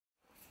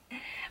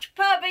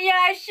on,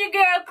 y'all? It's your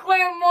girl,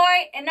 Claire,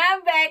 and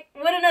I'm back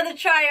with another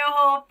trial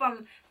haul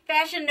from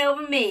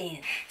Fashionnova Men.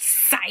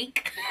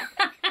 Psych.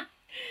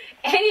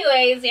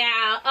 Anyways,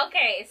 y'all.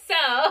 Okay,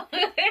 so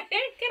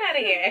get out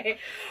of here.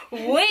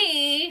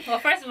 Well,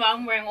 first of all,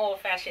 I'm wearing all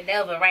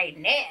Fashionnova right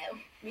now.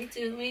 Me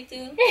too, me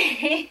too.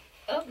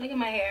 Oh, look at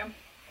my hair.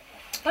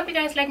 Hope you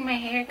guys like my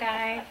hair,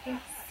 guys.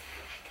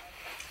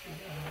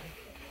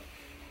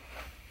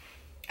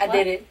 I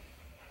did it.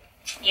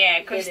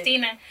 Yeah,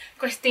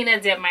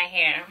 Christina did my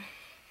hair.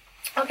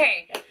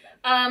 Okay.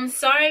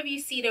 Sorry if you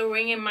see the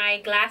ring in my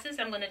glasses.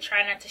 I'm gonna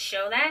try not to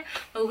show that,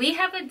 but we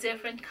have a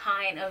different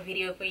kind of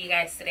video for you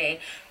guys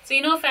today. So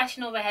you know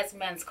Fashionnova has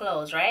men's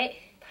clothes, right?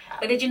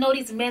 But did you know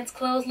these men's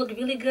clothes look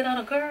really good on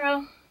a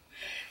girl?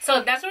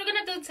 So that's what we're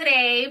gonna do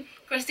today.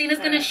 Christina's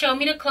gonna show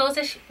me the clothes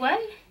that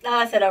what? No,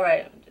 I said all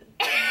right.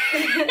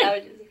 I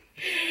was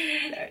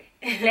just sorry.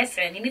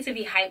 Listen, you need to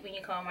be hyped when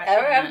you come on my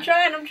channel. Alright,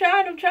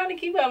 I'm trying to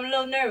keep up. I'm a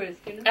little nervous,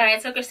 you know? Alright,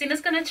 so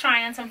Christina's gonna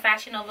try on some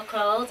Fashionnova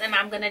clothes and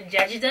I'm gonna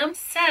judge them.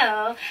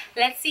 So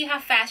let's see how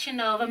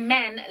Fashionnova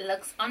Men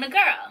looks on a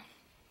girl.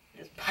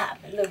 Just pop.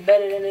 It looks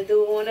better than it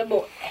do on a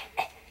boy.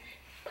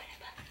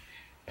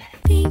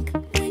 Pink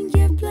when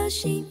you're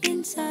blushing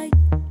inside.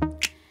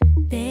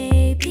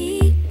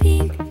 Baby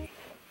pink.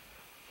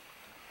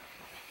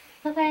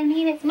 Look, what I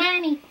need is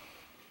money.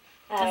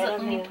 Alright, Just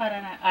let me put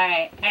on it.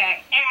 Alright. Yeah.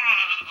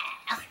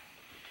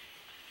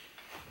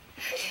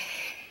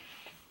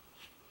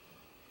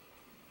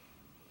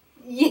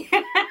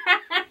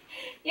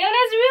 Yo,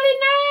 that's really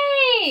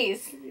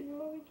nice.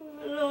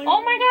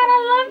 Oh my god, I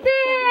love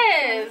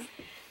this.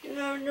 You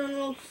know,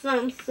 doing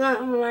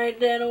something like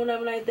that or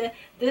whatever like that.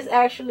 This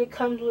actually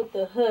comes with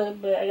the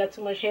hood, but I got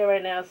too much hair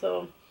right now,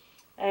 so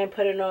I ain't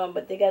put it on.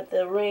 But they got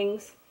the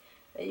rings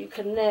that you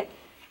connect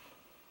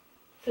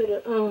to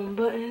the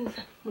buttons.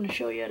 I'm gonna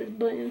show you how these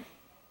buttons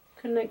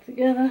connect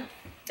together.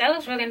 That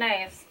looks really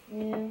nice.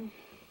 Yeah.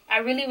 I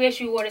really wish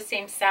we wore the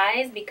same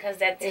size because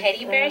that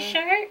teddy bear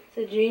shirt.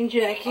 It's a jean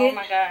jacket. Oh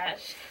my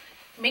gosh.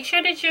 Make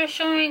sure that you're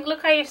showing,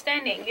 look how you're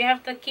standing. You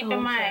have to keep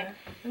in mind.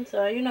 I'm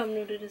sorry, you know I'm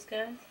new to this,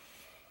 guys.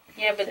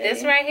 Yeah, but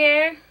this right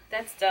here,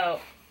 that's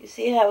dope. You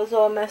see how it's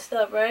all messed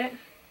up, right?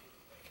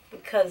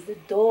 Because the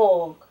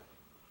dog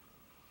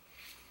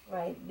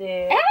right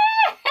there.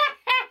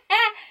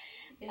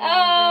 You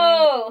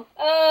know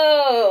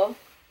oh.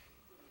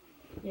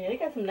 Yeah, they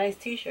got some nice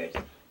t-shirts.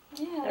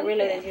 Yeah, I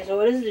really like this. So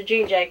this is the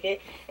jean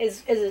jacket.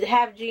 It's a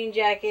half jean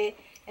jacket,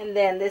 and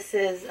then this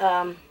is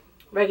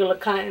regular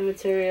cotton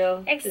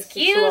material.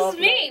 Excuse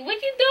me,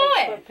 what you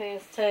doing?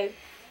 Sweatpants type.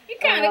 You're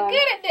kind of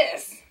good at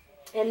this.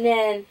 And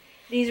then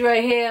these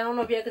right here, I don't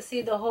know if y'all can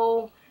see the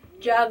whole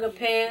jogger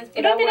pants.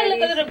 You don't think they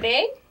look a little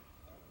big?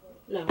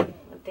 No,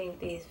 I think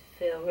these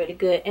feel really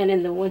good. And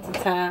in the winter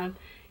time,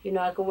 you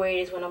know, I can wear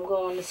these when I'm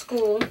going to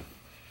school.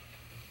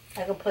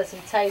 I can put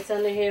some tights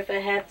under here if I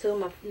have to.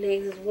 My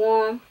legs is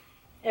warm.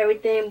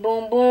 Everything,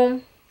 boom,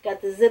 boom.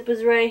 Got the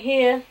zippers right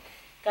here.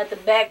 Got the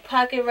back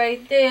pocket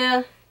right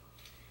there.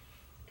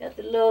 Got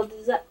the little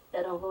design.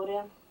 That don't go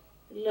there.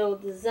 The little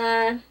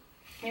design.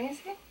 Let me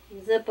see.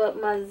 Zip up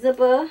my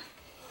zipper.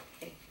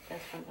 Okay,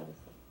 that's from the other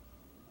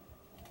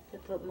side.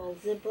 Zip up my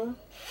zipper.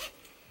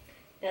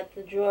 Got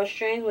the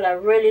drawstrings. What I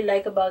really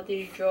like about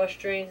these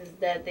drawstrings is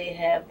that they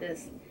have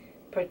this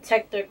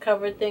protector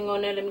cover thing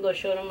on there. Let me go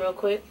show them real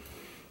quick.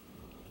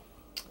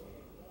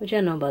 What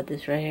y'all know about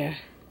this right here?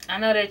 I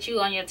know that you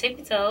on your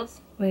tippy toes.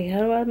 Wait,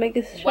 how do I make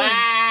this show?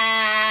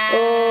 Wow.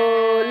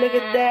 Oh, look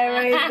at that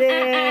right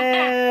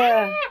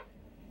there.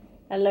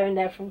 I learned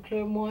that from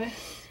Claire.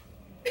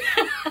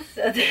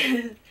 So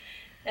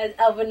that's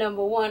outfit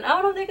number 1. I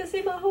don't know if they can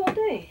see my whole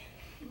day.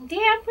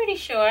 Yeah, I'm pretty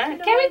sure. Can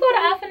we go to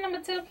outfit number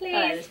 2, please?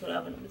 Alright, let's go to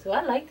outfit number 2.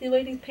 I like the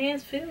way these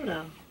pants feel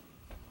though.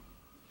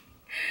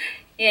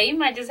 Yeah, you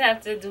might just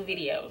have to do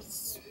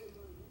videos.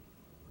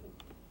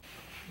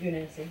 You're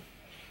Nancy.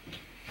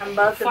 I'm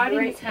about to Farting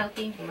bring. is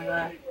healthy. Oh my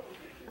god.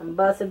 I'm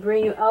about to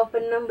bring you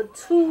outfit number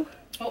 2.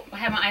 Oh, I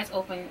have my eyes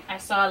open. I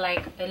saw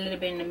like a little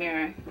bit in the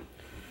mirror.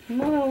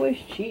 I'm always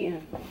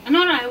cheating.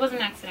 No, it was an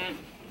accident.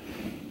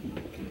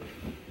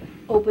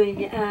 Open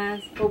your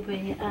eyes,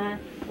 open your eyes,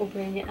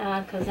 open your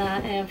eyes, cause I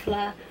am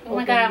fly. Oh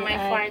my god, my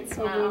fart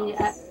smells.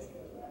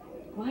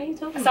 Why are you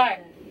talking Sorry.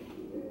 about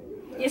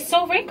that? It's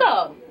so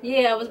wrinkled.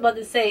 Yeah, I was about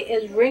to say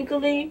it's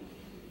wrinkly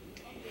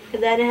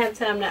because I didn't have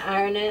time to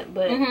iron it,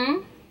 but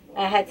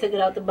I had took it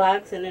out the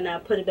box and then I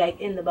put it back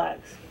in the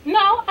box.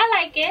 No, I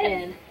like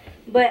it.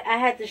 But I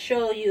had to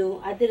show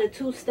you, I did it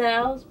 2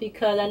 styles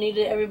because I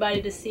needed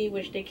everybody to see,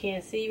 which they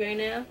can't see right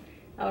now.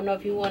 I don't know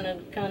if you want to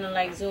kind of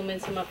like zoom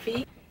into my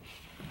feet.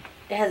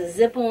 It has a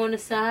zipper on the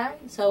side,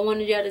 so I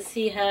wanted y'all to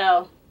see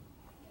how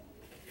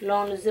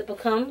long the zipper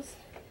comes.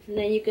 And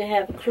then you can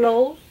have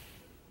clothes,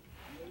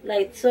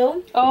 like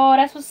so. Oh,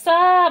 that's what's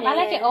up. Yeah. I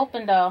like it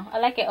open though. I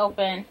like it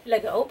open. You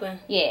like it open?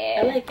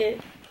 Yeah. I like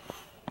it.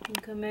 You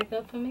come back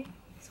up for me.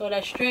 So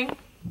that string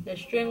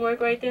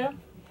work right there.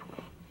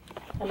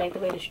 I like the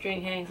way the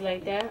string hangs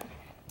like that.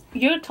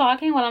 You're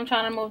talking while I'm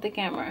trying to move the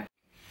camera.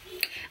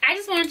 I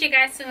just want you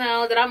guys to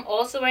know that I'm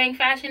also wearing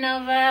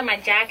Fashionnova. My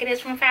jacket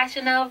is from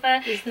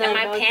Fashionnova. And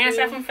my pants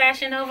are from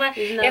Fashionnova.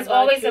 It's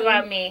always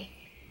about me.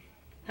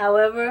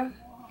 However,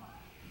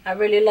 I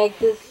really like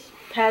this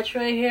patch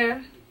right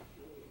here.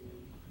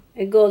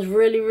 It goes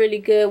really, really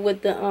good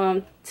with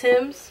the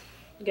Timbs.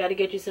 You got to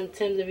get you some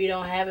Timbs if you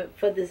don't have it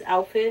for this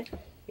outfit,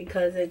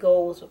 because it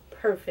goes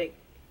perfect.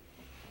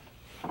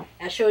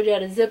 I showed you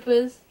the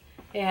zippers.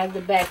 It has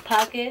the back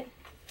pocket.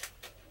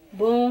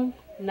 Boom.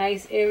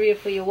 Nice area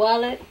for your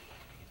wallet.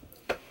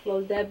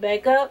 Close that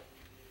back up.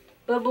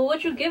 But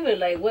what you give it?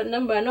 Like, what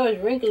number? I know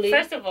it's wrinkly.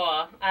 First of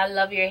all, I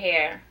love your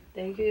hair.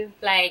 Thank you.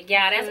 Like,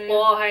 yeah, that's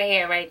all her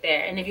hair right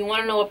there. And if you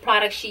want to know what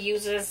product she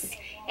uses,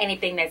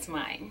 anything that's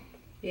mine.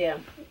 Yeah,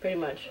 pretty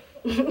much.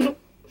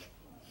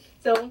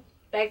 So,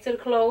 back to the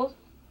clothes.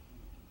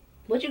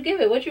 What you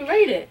give it? What you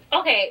rate it?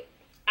 Okay,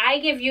 I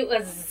give you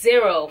a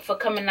 0 for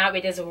coming out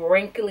with this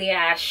wrinkly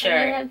ass shirt.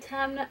 I didn't have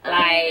time to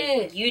iron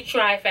it. You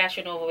try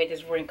Fashionnova with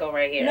this wrinkle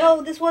right here.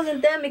 No, this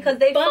wasn't them, because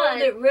they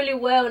fold it really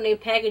well in their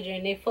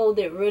packaging. They fold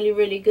it really,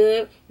 really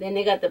good. Then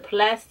they got the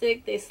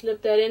plastic. They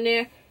slipped that in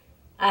there.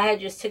 I had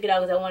just took it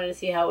out because I wanted to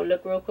see how it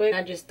looked real quick.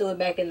 I just threw it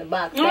back in the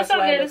box. No, that's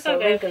why it looks so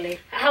wrinkly.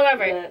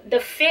 However, the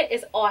fit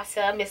is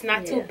awesome. It's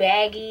not too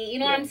baggy. You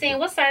know what I'm saying?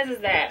 What size is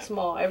that?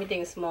 Small.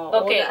 Everything is small.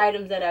 Okay. All the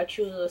items that I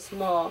choose are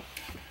small.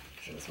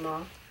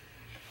 Small.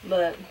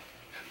 But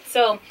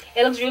so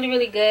it looks really,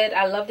 really good.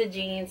 I love the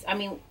jeans. I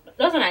mean,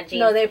 those are not jeans.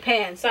 No, they're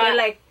pants. So they're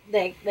like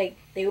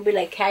they would be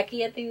like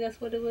khaki. I think that's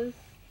what it was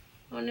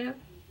on there.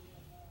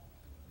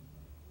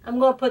 I'm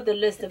gonna put the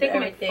list of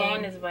everything. My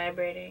phone is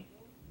vibrating.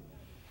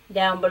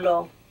 Down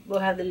below. We'll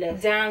have the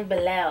list. Down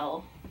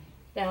below.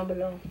 Down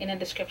below. In the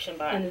description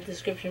bar. In the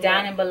description bar. Down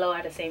and and below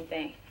are the same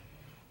thing.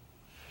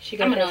 She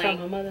got that from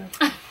her mother.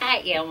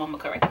 Yeah, mama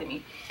corrected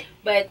me.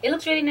 But it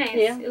looks really nice.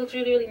 Yeah. It looks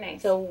really, really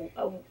nice. So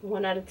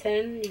 1 out of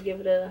 10, you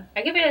give it a...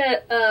 I give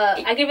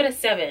it a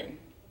 7.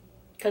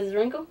 Because it's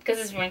wrinkled? Because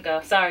it's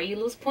wrinkled. Sorry, you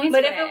lose points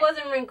But for if that. it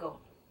wasn't wrinkled?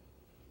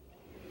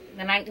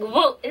 Then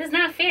it's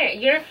not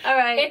fair. All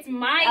right. It's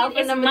my,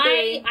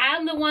 three.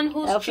 I'm the one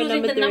who's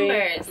choosing the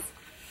numbers.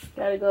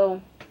 Gotta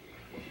go.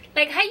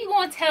 Like, how you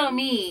gonna tell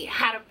me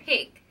how to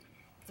pick?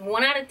 It's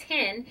 1 out of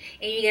 10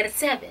 and you get a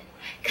 7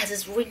 because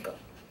it's wrinkled.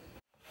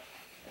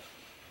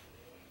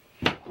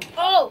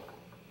 Oh,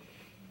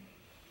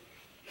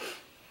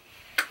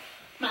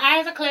 my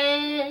eyes are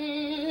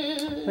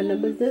closed. What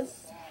number is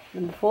this?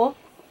 Number 4.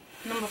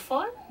 Number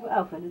 4. What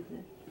outfit is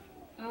this?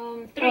 3.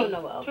 I don't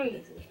know what outfit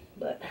this is,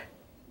 but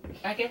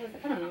I guess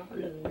I don't know.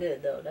 I'm looking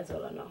good though. That's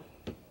all I know.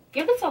 You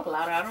have to talk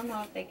louder. I don't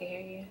know if they can hear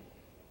you.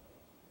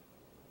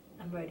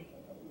 I'm ready.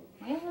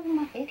 Why are you looking at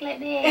my face like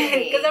that?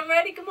 Because I'm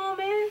ready. Come on,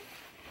 man.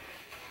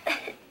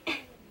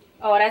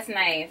 Oh, that's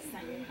nice.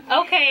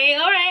 Okay,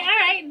 all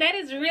right. That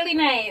is really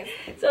nice.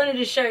 It's only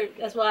the shirt.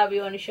 That's why I'll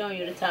be only showing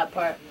you the top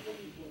part.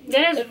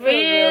 That is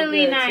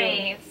really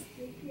nice.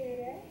 Too.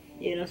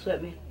 Yeah, don't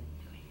sweat me.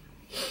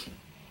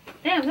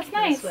 Damn, that's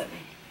nice. Don't sweat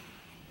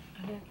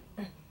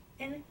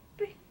me.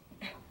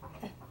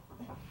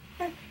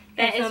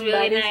 That is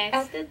really nice.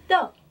 At the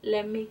door.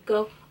 Let me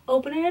go.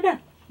 Open it up.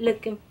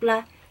 Looking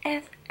fly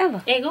as ever.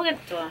 Hey, go get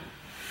the door.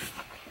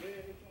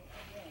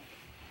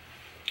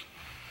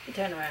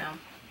 Turn around.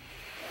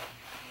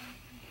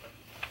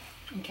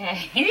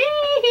 Okay.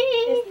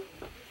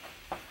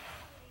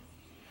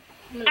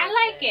 I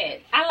like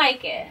it. I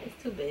like it.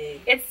 It's too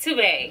big. It's too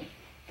big.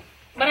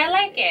 But I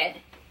like it.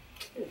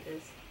 Look at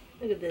this.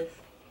 Look at this.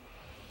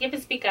 You have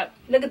to speak up.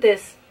 Look at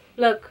this.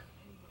 Look.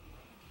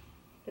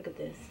 Look at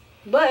this.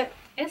 But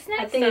it's nice.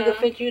 I think it could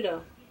fit you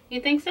though.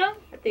 You think so?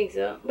 I think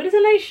so. But it's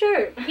a nice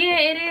shirt. Yeah,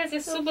 it is.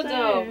 It's super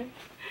dope.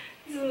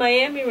 This is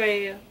Miami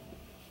right here.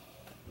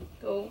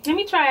 Go. Let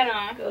me try it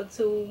on. Go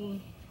to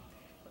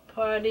a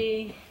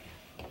party.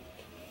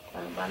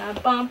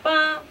 Bum,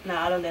 bum. No,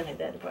 I don't dance like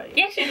that at the party.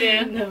 Yes, you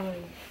do. No.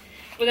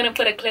 We're gonna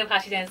put a clip how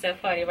she dances at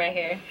the party right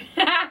here.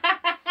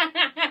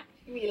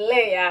 We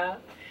lay, y'all.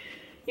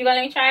 You gonna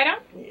let me try it on?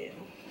 Yeah.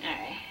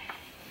 Alright.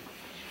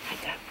 I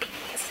got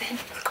BS in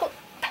the coat.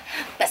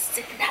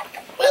 Busting out the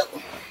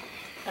woo.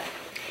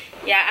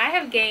 Yeah, I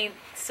have gained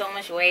so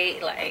much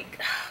weight. Like,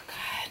 oh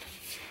god.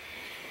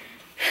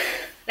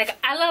 Like,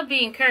 I love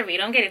being curvy.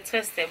 Don't get it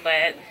twisted,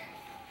 but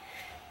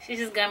she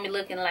just got me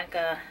looking like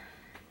a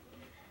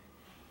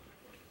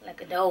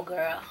dough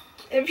girl.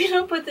 If you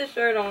don't put this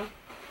shirt on.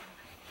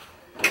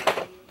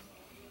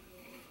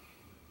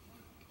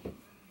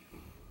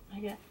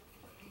 It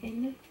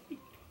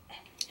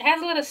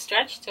has a little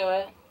stretch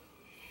to it.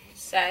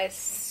 Size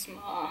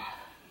small.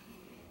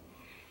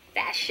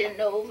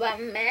 Fashionnova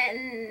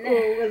men.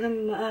 Oh, with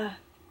them.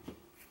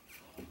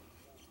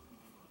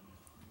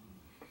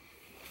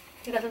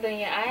 You got something in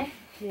your eye?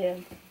 Yeah.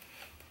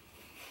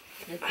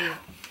 Let's see.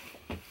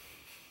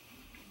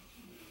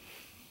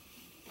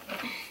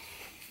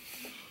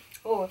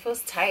 Oh, it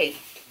feels tight.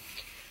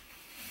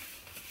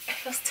 It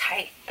feels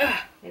tight. Ugh.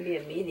 Maybe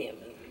a medium.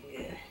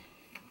 Yeah.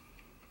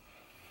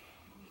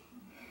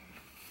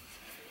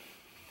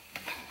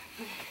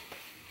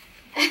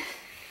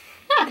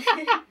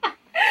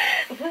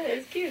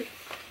 It's cute.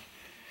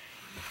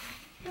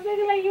 You're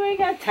looking like you ain't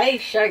got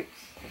tight shirts.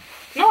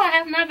 No, I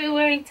have not been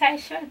wearing tight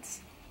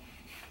shirts.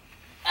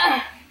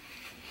 Some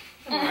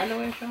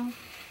underwear from.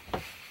 I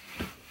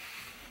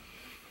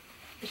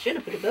should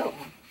have put a belt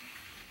on.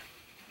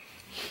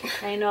 I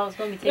didn't know I was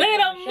gonna be taking. Look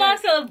at the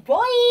muscle,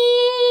 boy.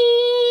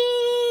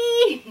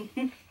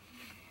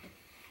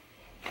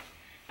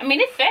 I mean,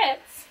 it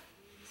fits.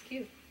 It's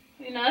cute.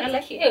 You know, it's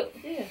like cute. It.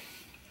 Yeah.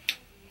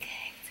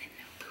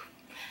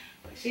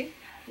 See?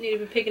 I need to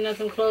be picking up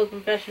some clothes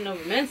from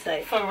Fashionnova men's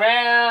site. For real.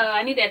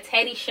 I need that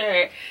teddy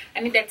shirt.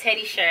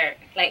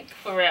 Like,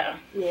 for real.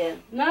 Yeah.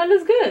 No, it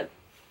looks good.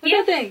 What do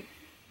you think?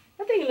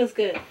 I think it looks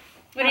good.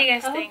 What do you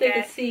guys I think, hope they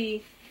guys? can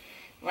see.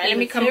 Right, let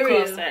me come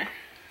material. closer.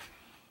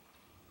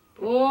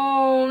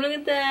 Boom, look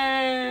at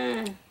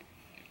that.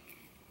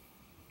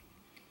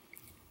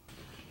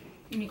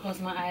 Let me close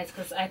my eyes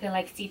because I can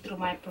like see through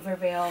my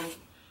peripheral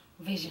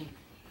vision.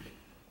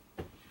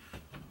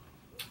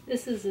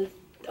 This is a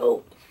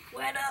dope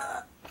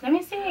sweater. Let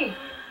me see.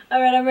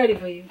 All right, I'm ready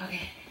for you.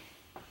 Okay.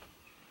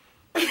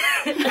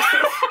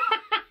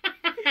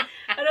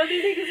 I don't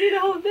think they can see the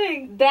whole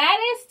thing. That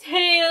is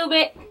too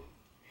big.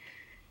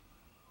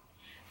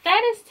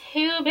 That is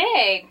too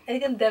big.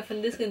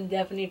 This can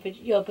definitely fit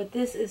you. Yo, but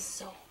this is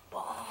so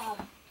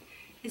bomb.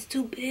 It's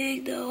too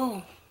big though.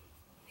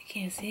 You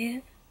can't see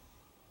it.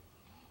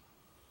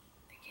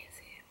 They can't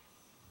see it.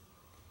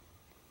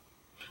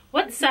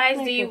 What size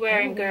like do you a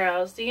wear in bow.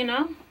 girls? Do you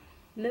know?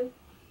 Nope.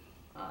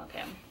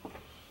 Okay.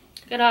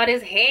 Look at all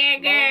this hair,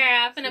 girl.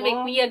 I'm finna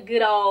make me a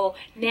good old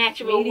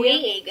natural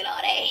Medium? wig with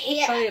all that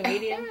hair. Probably a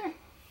medium.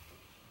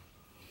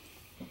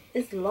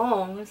 It's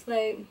long. It's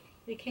like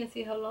you can't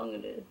see how long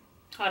it is.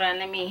 Hold on,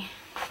 let me.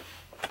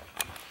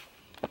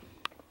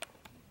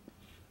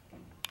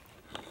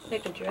 It's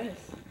like a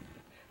dress,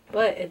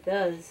 but it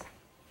does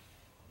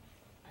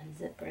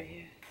unzip right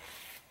here.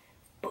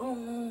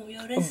 Boom,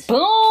 yo, this.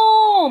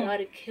 Boom! How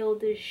to kill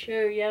this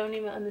shirt? Y'all don't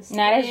even understand.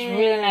 Nah, that's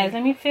really nice.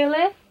 Let me feel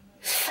it.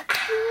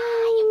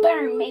 You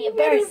burned me. You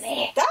burned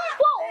me. Stop.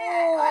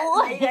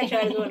 Whoa! You gotta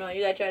try this one on.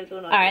 You gotta try this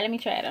one on. All right, let me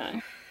try it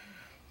on.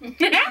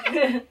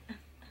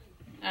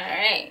 All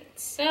right,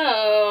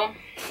 so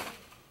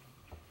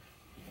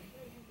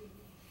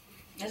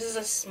this is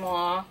a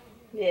small.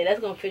 Yeah, that's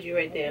gonna fit you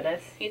right there.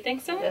 You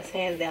think so? That's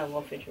hands down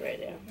gonna fit you right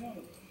there.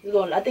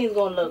 I think it's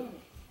gonna look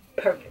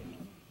perfect.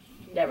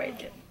 That right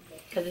there,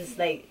 cause it's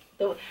like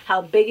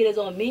how big it is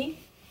on me.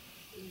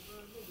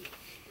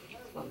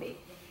 It's gonna be.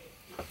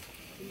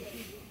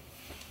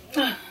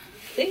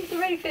 See, it's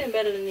already fitting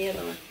better than the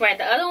other one. Right,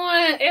 the other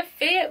one it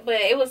fit, but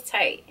it was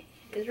tight.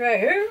 It's right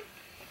here.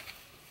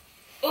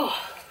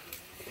 Oh,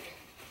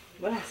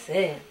 What I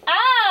said.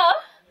 oh,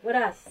 What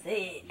I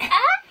said.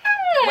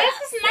 this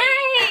is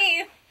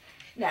nice.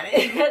 Nah,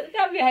 it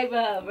gotta be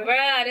hyper, bro.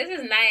 Bruh, this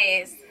is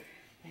nice.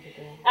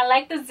 I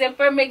like the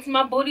zipper, makes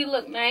my booty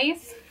look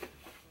nice.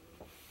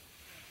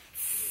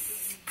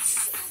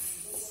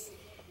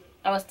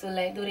 I was too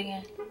late. Do it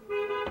again.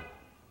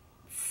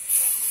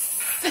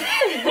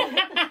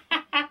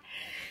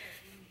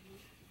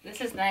 This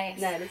is nice.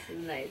 Nah, this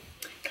is nice.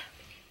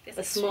 This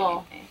A is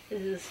small. really nice.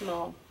 This is a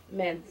small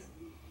men's.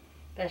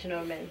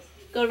 Fashionnova men's.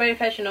 Go to the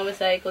Fashionnova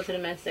site. Go to the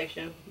men's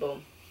section.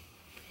 Boom.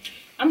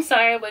 I'm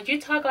sorry, but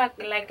you talk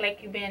like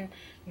you've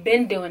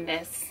been doing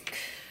this.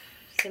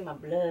 It's in my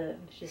blood.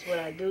 It's just what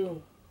I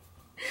do.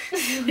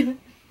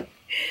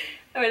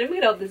 All right, let me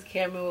get off this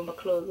camera with my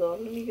clothes on.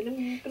 Let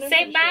me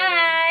Say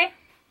bye.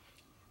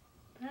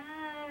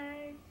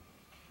 Bye.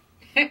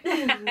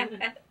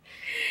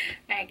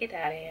 Alright, get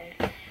out of here.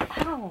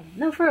 Oh,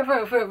 no, for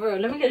real.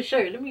 Let me get a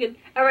shirt.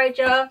 All right,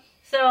 y'all.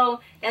 So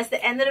that's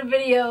the end of the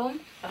video.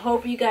 I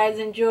hope you guys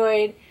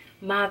enjoyed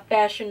my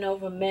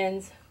Fashionnova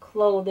men's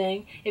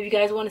clothing. If you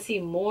guys want to see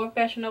more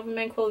Fashionnova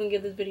men clothing,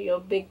 give this video a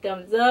big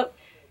thumbs up.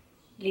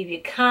 Leave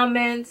your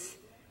comments.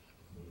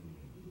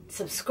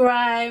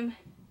 Subscribe.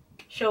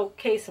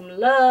 Showcase some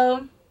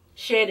love.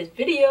 Share this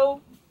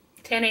video.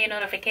 Turn on your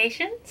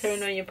notifications.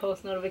 Turn on your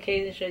post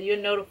notifications so you're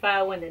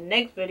notified when the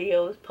next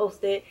video is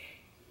posted.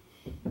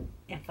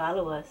 And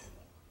follow us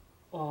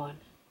on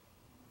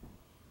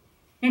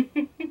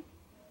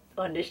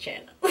on this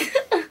channel.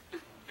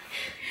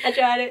 I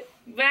tried it.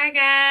 Bye,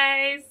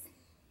 guys.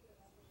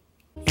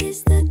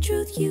 Is the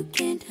truth you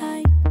can't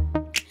hide.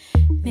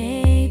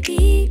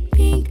 Maybe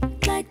pink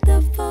like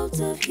the folds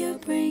of your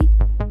brain.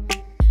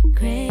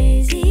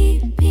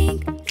 Crazy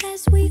pink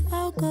as we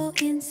all go